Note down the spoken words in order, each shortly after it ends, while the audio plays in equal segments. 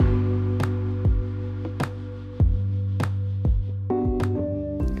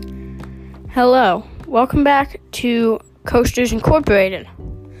Hello, welcome back to Coasters Incorporated.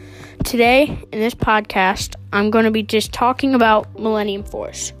 Today, in this podcast, I'm going to be just talking about Millennium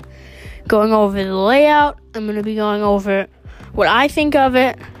Force. Going over the layout, I'm going to be going over what I think of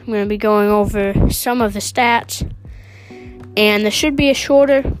it, I'm going to be going over some of the stats, and this should be a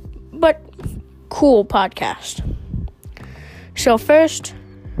shorter but cool podcast. So first,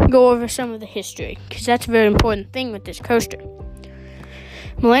 go over some of the history, because that's a very important thing with this coaster.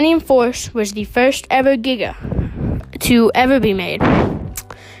 Millennium Force was the first ever Giga to ever be made.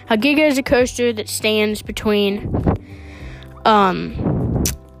 A Giga is a coaster that stands between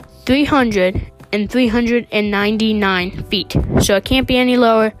 300 and 399 feet. So it can't be any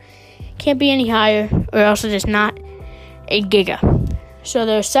lower, can't be any higher, or else it is not a Giga. So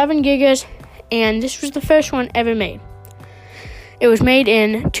there are 7 Gigas, and this was the first one ever made. It was made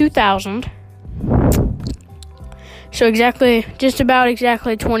in 2000. So just about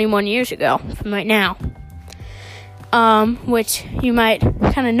exactly 21 years ago from right now. Which you might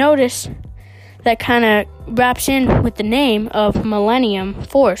kind of notice that kind of wraps in with the name of Millennium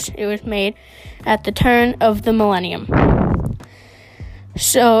Force. It was made at the turn of the millennium.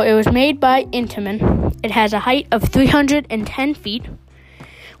 So it was made by Intamin. It has a height of 310 feet,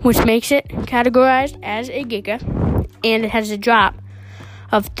 which makes it categorized as a Giga, and it has a drop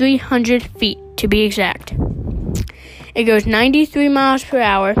of 300 feet to be exact. It goes 93 miles per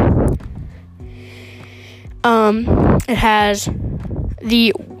hour. It has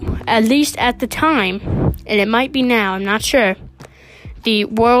at least at the time, and it might be now, I'm not sure, the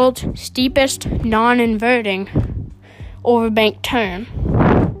world's steepest non-inverting overbank turn.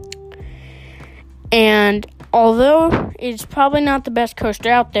 And although it's probably not the best coaster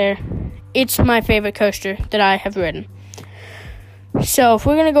out there, it's my favorite coaster that I have ridden. So if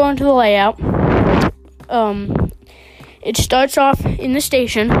we're going to go into the layout, it starts off in the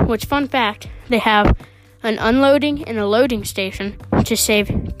station, which, fun fact, they have an unloading and a loading station to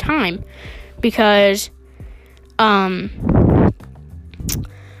save time because, I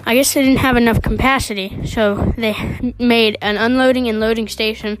guess they didn't have enough capacity, so they made an unloading and loading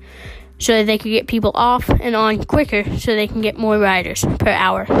station so that they could get people off and on quicker so they can get more riders per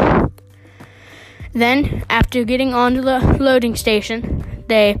hour. Then, after getting onto the loading station,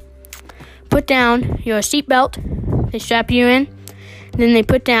 they put down your seatbelt. They strap you in, then they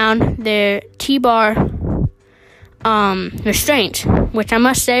put down their T-bar restraints, which I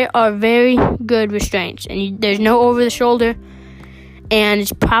must say are very good restraints. And there's no over-the-shoulder, and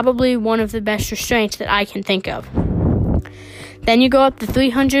it's probably one of the best restraints that I can think of. Then you go up the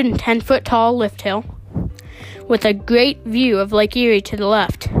 310-foot tall lift hill with a great view of Lake Erie to the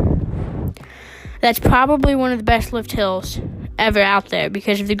left. That's probably one of the best lift hills ever out there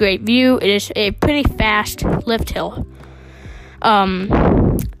because of the great view. It is a pretty fast lift hill.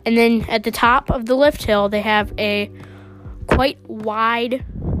 And then at the top of the lift hill, they have a quite wide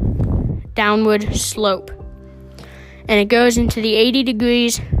downward slope. And it goes into the 80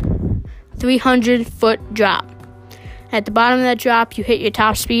 degrees, 300-foot drop. At the bottom of that drop, you hit your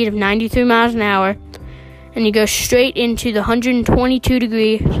top speed of 93 miles an hour, and you go straight into the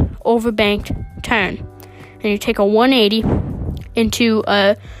 122-degree overbanked turn. And you take a 180 into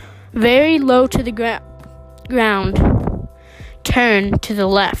a very low to the ground turn to the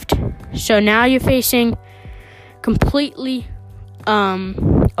left. So now you're facing completely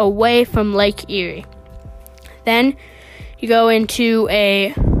away from Lake Erie. Then you go into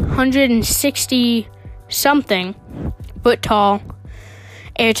a 160-something foot tall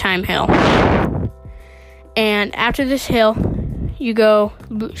airtime hill. And after this hill, you go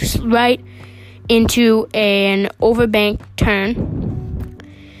right into an overbank turn.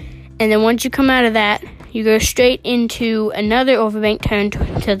 And then once you come out of that, you go straight into another overbank turn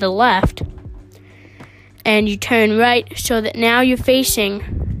to the left. And you turn right so that now you're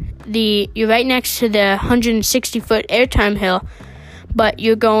you're right next to the 160-foot airtime hill, but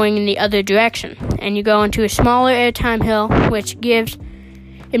you're going in the other direction. And you go into a smaller airtime hill, which gives,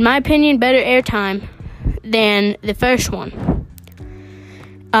 in my opinion, better airtime than the first one.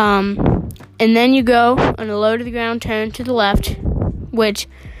 And then you go on a low-to-the-ground turn to the left, which,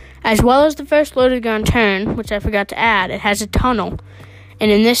 as well as the first low-to-the-ground turn, which I forgot to add, it has a tunnel.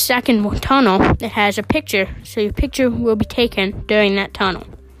 And in this second tunnel, it has a picture, so your picture will be taken during that tunnel.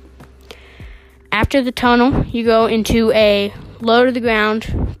 After the tunnel, you go into a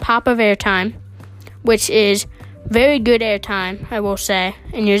low-to-the-ground pop of airtime, which is very good airtime, I will say,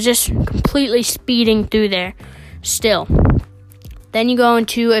 and you're just completely speeding through there still. Then you go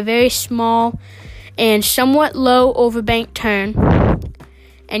into a very small and somewhat low overbank turn,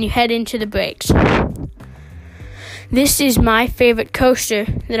 and you head into the brakes. This is my favorite coaster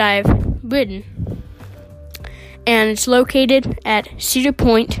that I've ridden. And it's located at Cedar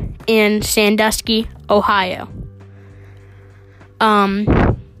Point in Sandusky, Ohio.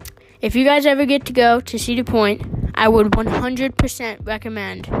 If you guys ever get to go to Cedar Point, I would 100%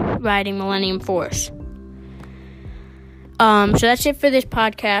 recommend riding Millennium Force. So that's it for this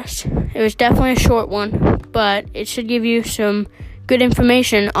podcast. It was definitely a short one, but it should give you some good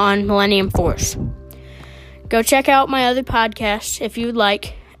information on Millennium Force. Go check out my other podcasts if you would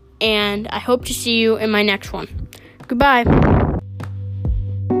like, and I hope to see you in my next one. Goodbye.